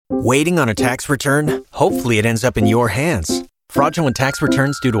Waiting on a tax return? Hopefully it ends up in your hands. Fraudulent tax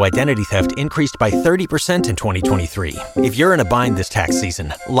returns due to identity theft increased by 30% in 2023. If you're in a bind this tax season,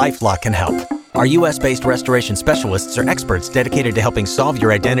 LifeLock can help. Our U.S.-based restoration specialists are experts dedicated to helping solve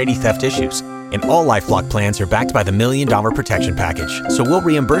your identity theft issues. And all LifeLock plans are backed by the $1 Million Protection Package. So we'll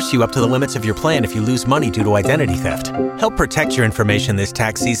reimburse you up to the limits of your plan if you lose money due to identity theft. Help protect your information this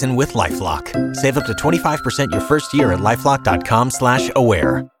tax season with LifeLock. Save up to 25% your first year at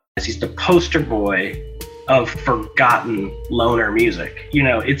LifeLock.com/aware. He's the poster boy of forgotten loner music. You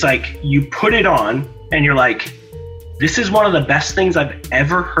know, it's like you put it on and you're like, this is one of the best things I've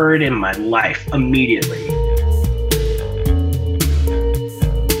ever heard in my life immediately.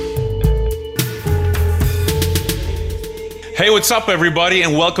 Hey, what's up, everybody,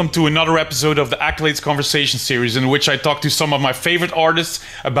 and welcome to another episode of the Accolades Conversation series, in which I talk to some of my favorite artists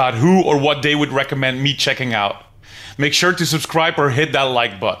about who or what they would recommend me checking out. Make sure to subscribe or hit that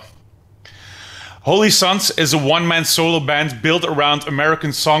like button. Holy Sons is a one-man solo band built around American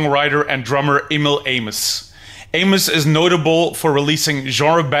songwriter and drummer Emil Amos. Amos is notable for releasing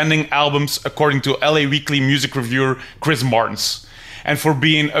genre-bending albums according to LA Weekly music reviewer Chris Martins, and for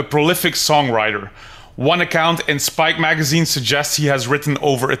being a prolific songwriter. One account in Spike magazine suggests he has written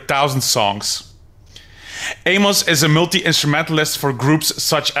over 1,000 songs. Amos is a multi-instrumentalist for groups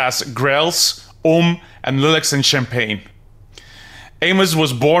such as Grails, and Lilacs and Champagne. Amos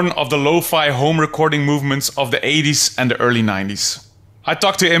was born of the lo-fi home recording movements of the 80s and the early 90s. I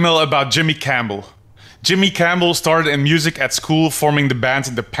talked to Emil about Jimmy Campbell. Jimmy Campbell started in music at school, forming the band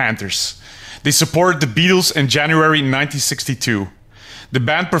The Panthers. They supported the Beatles in January 1962. The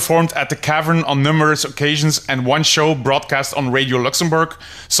band performed at the Cavern on numerous occasions, and one show broadcast on Radio Luxembourg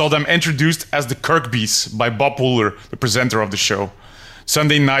saw them introduced as the Kirkbys by Bob Wooler, the presenter of the show.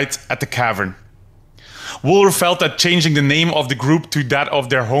 Sunday night at the Cavern. Wooler felt that changing the name of the group to that of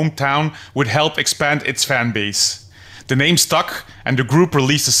their hometown would help expand its fan base. The name stuck, and the group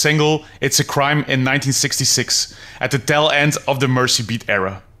released a single, It's a Crime, in 1966, at the tail end of the Merseybeat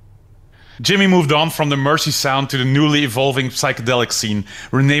era. Jimmy moved on from the Mersey sound to the newly evolving psychedelic scene,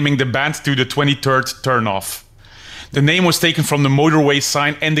 renaming the band to the 23rd Turnoff. The name was taken from the motorway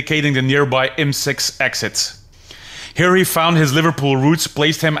sign indicating the nearby M6 exit. Here he found his Liverpool roots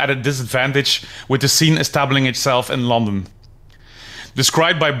placed him at a disadvantage, with the scene establishing itself in London.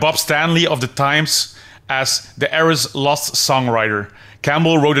 Described by Bob Stanley of The Times as the era's lost songwriter,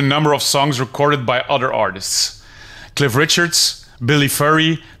 Campbell wrote a number of songs recorded by other artists. Cliff Richards, Billy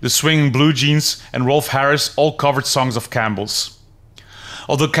Furry, the Swinging Blue Jeans, and Rolf Harris all covered songs of Campbell's.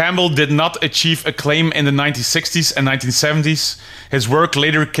 Although Campbell did not achieve acclaim in the 1960s and 1970s, his work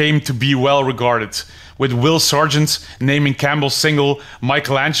later came to be well regarded, with Will Sargent naming Campbell's single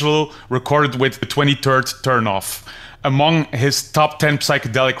Michelangelo, recorded with the 23rd Turnoff, among his top 10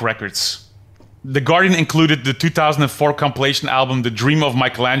 psychedelic records. The Guardian included the 2004 compilation album The Dream of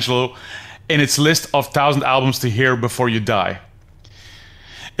Michelangelo in its list of 1,000 albums to hear before you die.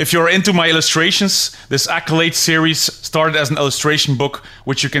 If you're into my illustrations, this Accolades series started as an illustration book,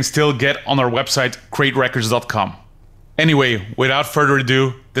 which you can still get on our website, craterecords.com. Anyway, without further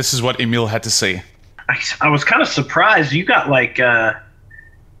ado, this is what Emil had to say. I was kind of surprised. You got like Ian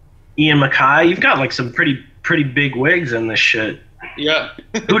MacKaye. You've got like some pretty big wigs in this shit. Yeah.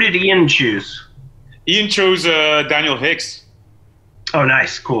 Who did Ian choose? Ian chose Daniel Hicks. Oh,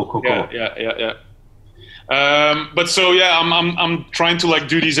 nice. Cool. Yeah. But so yeah, I'm trying to like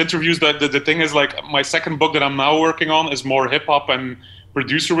do these interviews. The thing is, like, my second book that I'm now working on is more hip hop and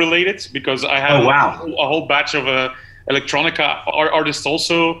producer related, because I have a whole batch of electronica artists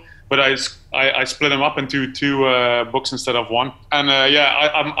also. But I split them up into two books instead of one. And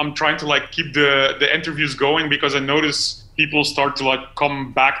I'm trying to like keep the interviews going, because I notice people start to like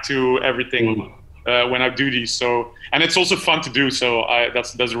come back to everything when I do these. So, and it's also fun to do. So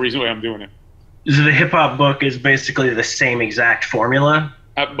that's the reason why I'm doing it. So the hip hop book is basically the same exact formula.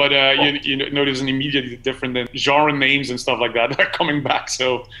 But you notice an immediately different than genre names and stuff like that are coming back.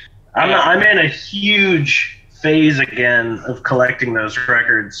 So I'm in a huge phase again of collecting those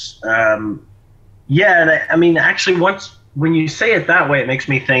records. I mean, actually, when you say it that way, it makes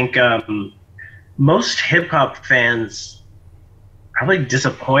me think most hip hop fans, probably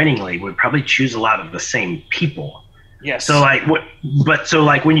disappointingly, would probably choose a lot of the same people. Yes. So like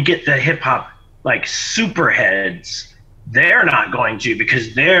when you get the hip hop like superheads, they're not going to,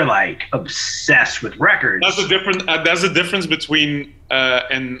 because they're like obsessed with records. That's the difference between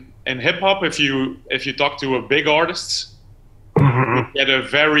in hip hop. If you talk to a big artist, you get a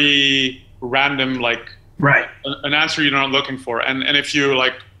very random an answer you're not looking for. And if you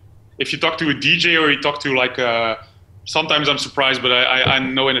talk to a DJ, or you talk to like a sometimes I'm surprised, but I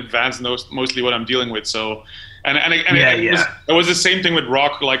know in advance mostly what I'm dealing with. So, it was the same thing with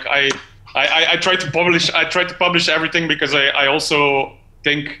rock. Like I tried to publish everything because I also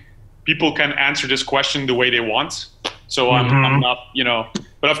think people can answer this question the way they want. So I'm not,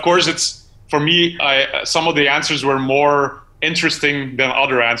 but of course it's, for me, some of the answers were more interesting than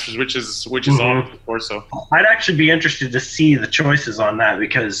other answers, which is obvious, of course. So I'd actually be interested to see the choices on that,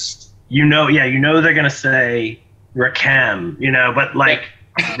 because they're gonna say Rakam, but like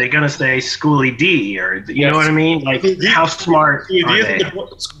they're gonna say Schoolie D, or you know what I mean? Like, how smart are they?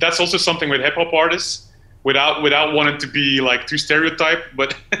 That's also something with hip hop artists, without wanting to be like too stereotyped,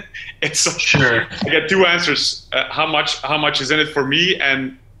 but it's sure. I get two answers: how much is in it for me,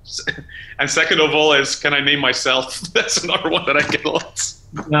 and second of all is, can I name myself? That's another one that I get a lot.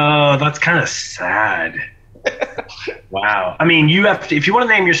 No, that's kind of sad. Wow. I mean, you have to, if you want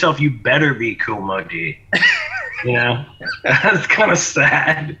to name yourself, you better be Kool Moe Dee. That's kind of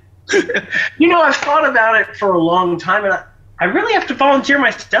sad. I've thought about it for a long time, and I really have to volunteer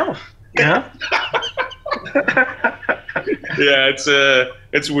myself. Yeah,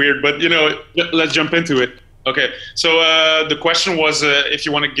 it's weird, but let's jump into it. Okay, so the question was, if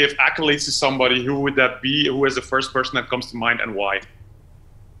you want to give accolades to somebody, who would that be? Who is the first person that comes to mind, and why?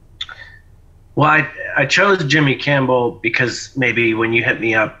 Well, I chose Jimmy Campbell because maybe when you hit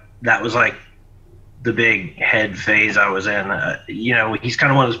me up, that was like the big head phase I was in. He's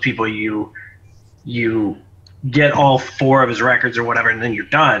kind of one of those people you get all 4 of his records or whatever, and then you're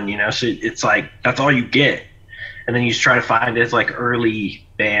done. So it's like that's all you get, and then you try to find his like early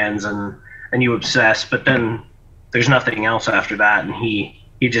bands and you obsess, but then there's nothing else after that, and he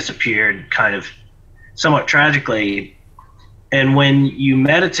disappeared kind of somewhat tragically. And when you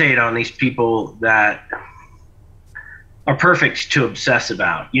meditate on these people that are perfect to obsess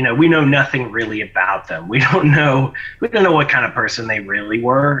about, we know nothing really about them. We don't know what kind of person they really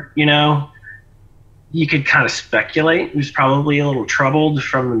were. You could kind of speculate. He was probably a little troubled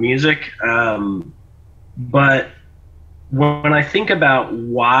from the music, but when I think about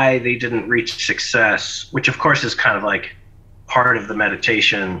why they didn't reach success, which of course is kind of like part of the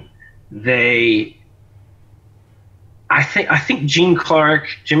meditation, I think Gene Clark,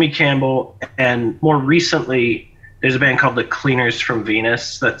 Jimmy Campbell, and more recently, there's a band called the Cleaners from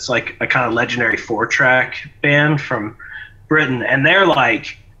Venus that's like a kind of legendary 4-track band from Britain, and they're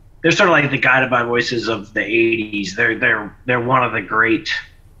sort of like the Guided by Voices of the 80s. They're one of the great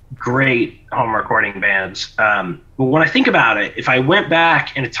home recording bands. But when I think about it, if I went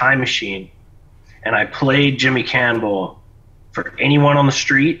back in a time machine and I played Jimmy Campbell for anyone on the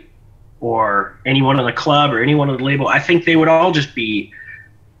street or anyone in the club or anyone on the label, I think they would all just be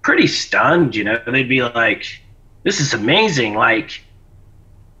pretty stunned. They'd be like, this is amazing. Like,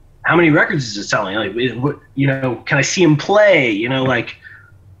 how many records is it selling? Like, can I see him play? Like,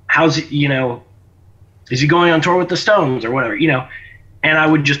 how's it, is he going on tour with the Stones or whatever, And I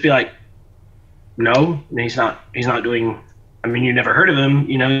would just be like, no, he's not doing, you never heard of him,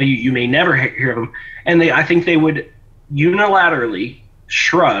 you may never hear of him. And I think they would unilaterally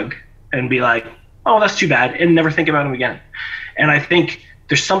shrug and be like, oh, that's too bad, and never think about him again. And I think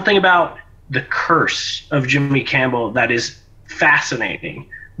there's something about the curse of Jimmy Campbell that is fascinating,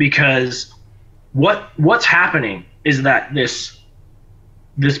 because what's happening is that this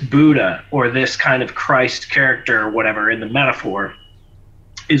Buddha, or this kind of Christ character or whatever in the metaphor,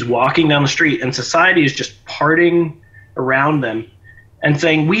 is walking down the street, and society is just parting around them and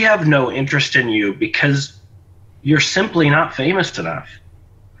saying, we have no interest in you because you're simply not famous enough.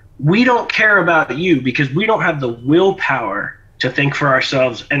 We don't care about you because we don't have the willpower to think for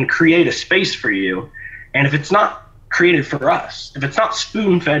ourselves and create a space for you. And if it's not created for us, if it's not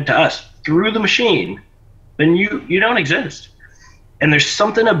spoon-fed to us through the machine, then you don't exist. And there's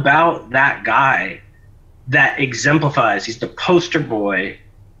something about that guy that exemplifies, he's the poster boy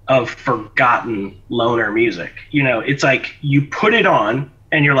of forgotten loner music. It's like you put it on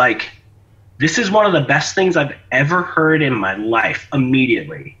and you're like, this is one of the best things I've ever heard in my life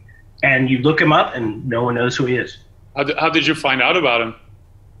immediately. And you look him up and no one knows who he is. How did you find out about him?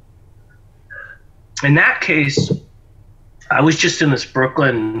 In that case, I was just in this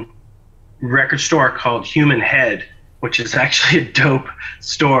Brooklyn record store called Human Head, which is actually a dope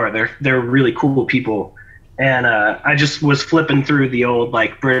store. They're really cool people. And I just was flipping through the old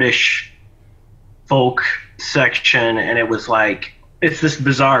like British folk section, and it was like, it's this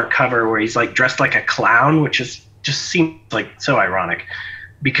bizarre cover where he's like dressed like a clown, which is just seems like so ironic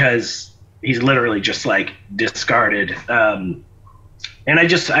because he's literally just like discarded. And I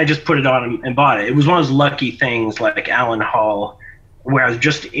just put it on and bought it. It was one of those lucky things like Alan Hall, where I was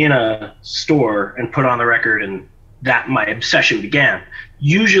just in a store and put on the record and that my obsession began.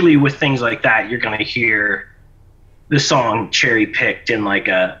 Usually with things like that, you're going to hear the song cherry picked in like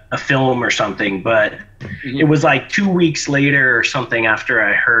a film or something, but it was like 2 weeks later or something after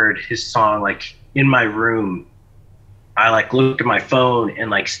I heard his song, like in my room, I like looked at my phone and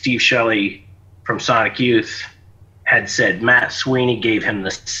like Steve Shelley from Sonic Youth had said Matt Sweeney gave him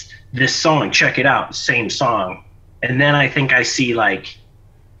this song, check it out, same song. And then I think I see like,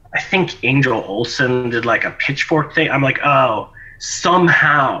 I think Angel Olsen did like a Pitchfork thing. I'm like, oh,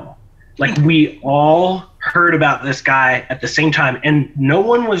 somehow, like we all heard about this guy at the same time, and no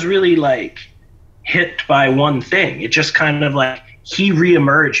one was really like hit by one thing. It just kind of like he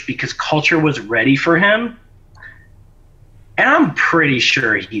reemerged because culture was ready for him. And I'm pretty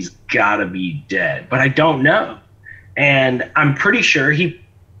sure he's gotta be dead, but I don't know. And I'm pretty sure he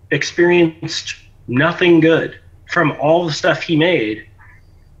experienced nothing good from all the stuff he made.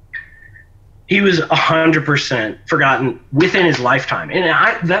 He was 100% forgotten within his lifetime. And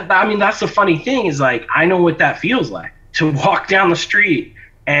I mean, that's the funny thing is like, I know what that feels like to walk down the street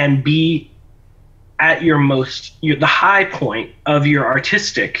and be at the high point of your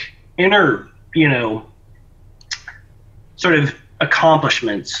artistic inner, sort of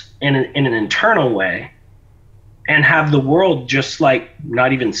accomplishments in an internal way, and have the world just like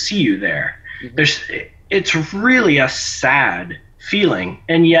not even see you there. It's really a sad feeling.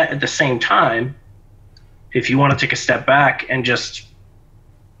 And yet at the same time, if you want to take a step back and just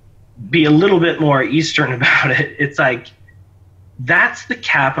be a little bit more Eastern about it, it's like, that's the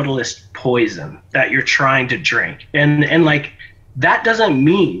capitalist poison that you're trying to drink. And like, that doesn't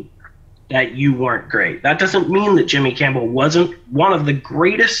mean that you weren't great. That doesn't mean that Jimmy Campbell wasn't one of the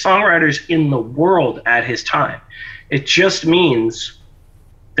greatest songwriters in the world at his time. It just means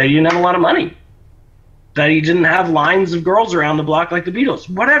that he didn't have a lot of money, that he didn't have lines of girls around the block like the Beatles,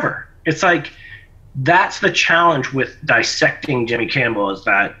 whatever. It's like, that's the challenge with dissecting Jimmy Campbell, is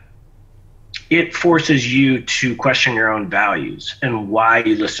that it forces you to question your own values and why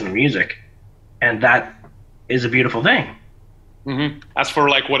you listen to music. And that is a beautiful thing. Mm-hmm. As for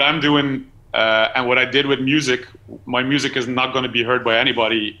like what I'm doing and what I did with music, my music is not going to be heard by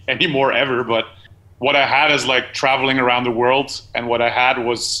anybody anymore ever. But what I had is like traveling around the world, and what I had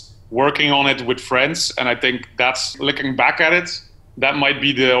was working on it with friends. And I think that's, looking back at it, that might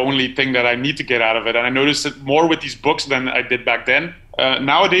be the only thing that I need to get out of it. And I noticed it more with these books than I did back then.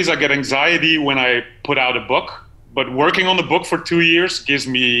 Nowadays, I get anxiety when I put out a book, but working on the book for 2 years gives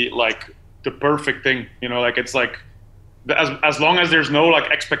me like the perfect thing. Like it's like, as long as there's no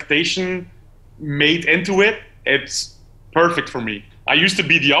like expectation made into it, it's perfect for me. I used to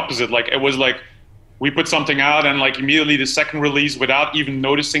be the opposite. Like it was like, we put something out and like immediately the second release, without even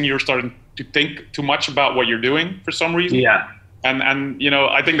noticing, you're starting to think too much about what you're doing for some reason. Yeah. And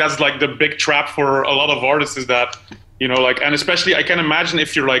I think that's like the big trap for a lot of artists, is that, like, and especially I can imagine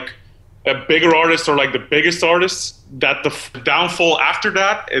if you're like a bigger artist or like the biggest artist, that the downfall after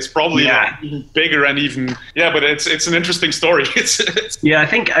that is probably like even bigger and even, but it's an interesting story. Yeah, I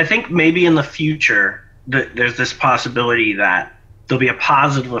think maybe in the future there's this possibility that there'll be a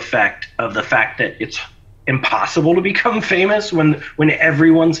positive effect of the fact that it's impossible to become famous when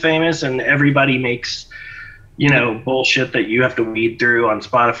everyone's famous and everybody makes, bullshit that you have to weed through on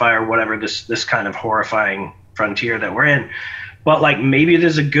Spotify or whatever, this kind of horrifying frontier that we're in. But like, maybe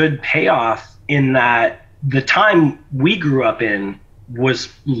there's a good payoff in that the time we grew up in was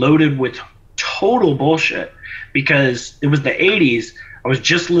loaded with total bullshit, because it was the 80s. I was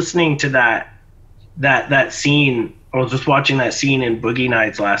just listening to that scene. I was just watching that scene in Boogie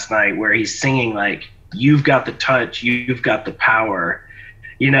Nights last night where he's singing like, "You've got the touch, you've got the power,"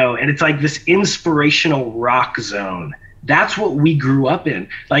 and it's like this inspirational rock zone. That's what we grew up in,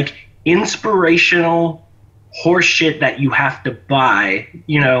 like inspirational horse shit that you have to buy,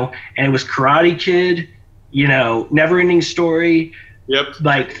 and it was Karate Kid, Never Ending Story,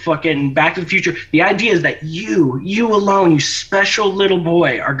 like fucking Back to the Future. The idea is that you alone, you special little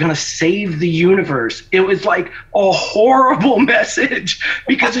boy, are gonna save the universe. It was like a horrible message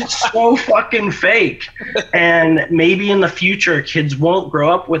because it's so fucking fake. And maybe in the future kids won't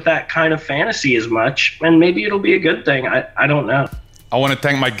grow up with that kind of fantasy as much, and maybe it'll be a good thing. I don't know. I want to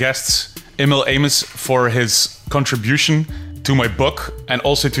thank my guests, Emil Amos, for his contribution to my book and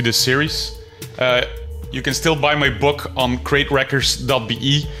also to this series. You can still buy my book on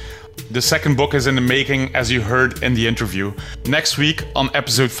craterecords.be. The second book is in the making, as you heard in the interview. Next week, on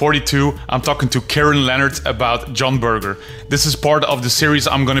episode 42, I'm talking to Karen Leonard about John Berger. This is part of the series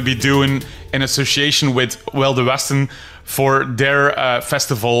I'm going to be doing in association with Well the Weston for their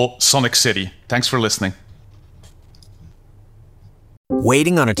festival, Sonic City. Thanks for listening.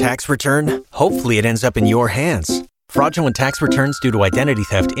 Waiting on a tax return? Hopefully it ends up in your hands. Fraudulent tax returns due to identity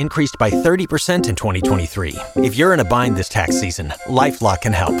theft increased by 30% in 2023. If you're in a bind this tax season, LifeLock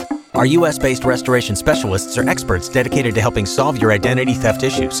can help. Our U.S.-based restoration specialists are experts dedicated to helping solve your identity theft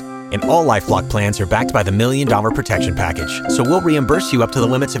issues. And all LifeLock plans are backed by the $1 Million Protection Package. So we'll reimburse you up to the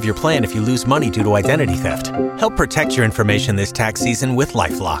limits of your plan if you lose money due to identity theft. Help protect your information this tax season with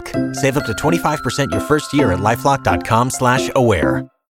LifeLock. Save up to 25% your first year at LifeLock.com/aware.